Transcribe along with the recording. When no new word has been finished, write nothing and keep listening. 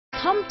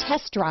Come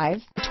test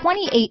drive the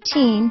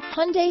 2018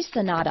 Hyundai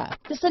Sonata.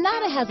 The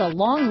Sonata has a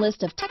long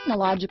list of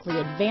technologically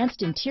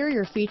advanced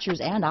interior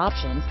features and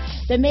options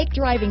that make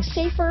driving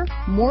safer,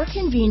 more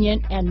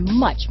convenient, and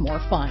much more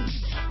fun.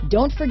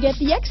 Don't forget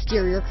the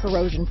exterior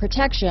corrosion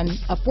protection,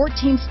 a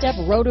 14-step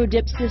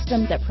roto-dip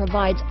system that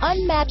provides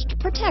unmatched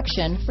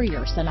protection for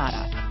your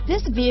Sonata.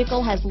 This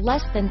vehicle has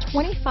less than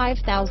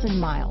 25,000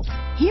 miles.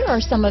 Here are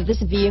some of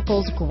this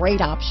vehicle's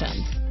great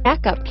options: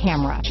 backup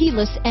camera,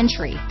 keyless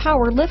entry,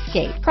 power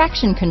liftgate,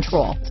 traction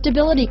control,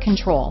 stability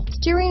control,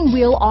 steering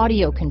wheel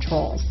audio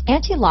controls,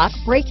 anti-lock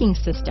braking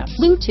system,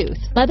 Bluetooth,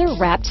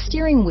 leather-wrapped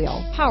steering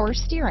wheel, power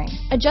steering,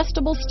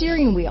 adjustable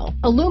steering wheel,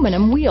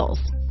 aluminum wheels,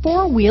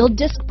 four-wheel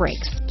disc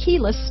brakes,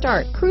 keyless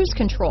start, cruise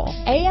control,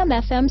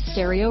 AM/FM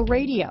stereo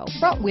radio,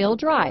 front-wheel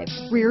drive,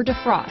 rear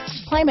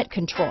defrost, climate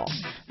control.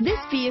 This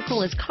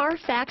vehicle is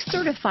CARFAX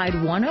certified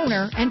one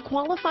owner and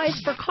qualifies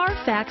for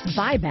CARFAX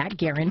buyback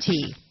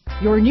guarantee.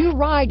 Your new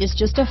ride is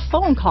just a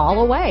phone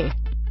call away.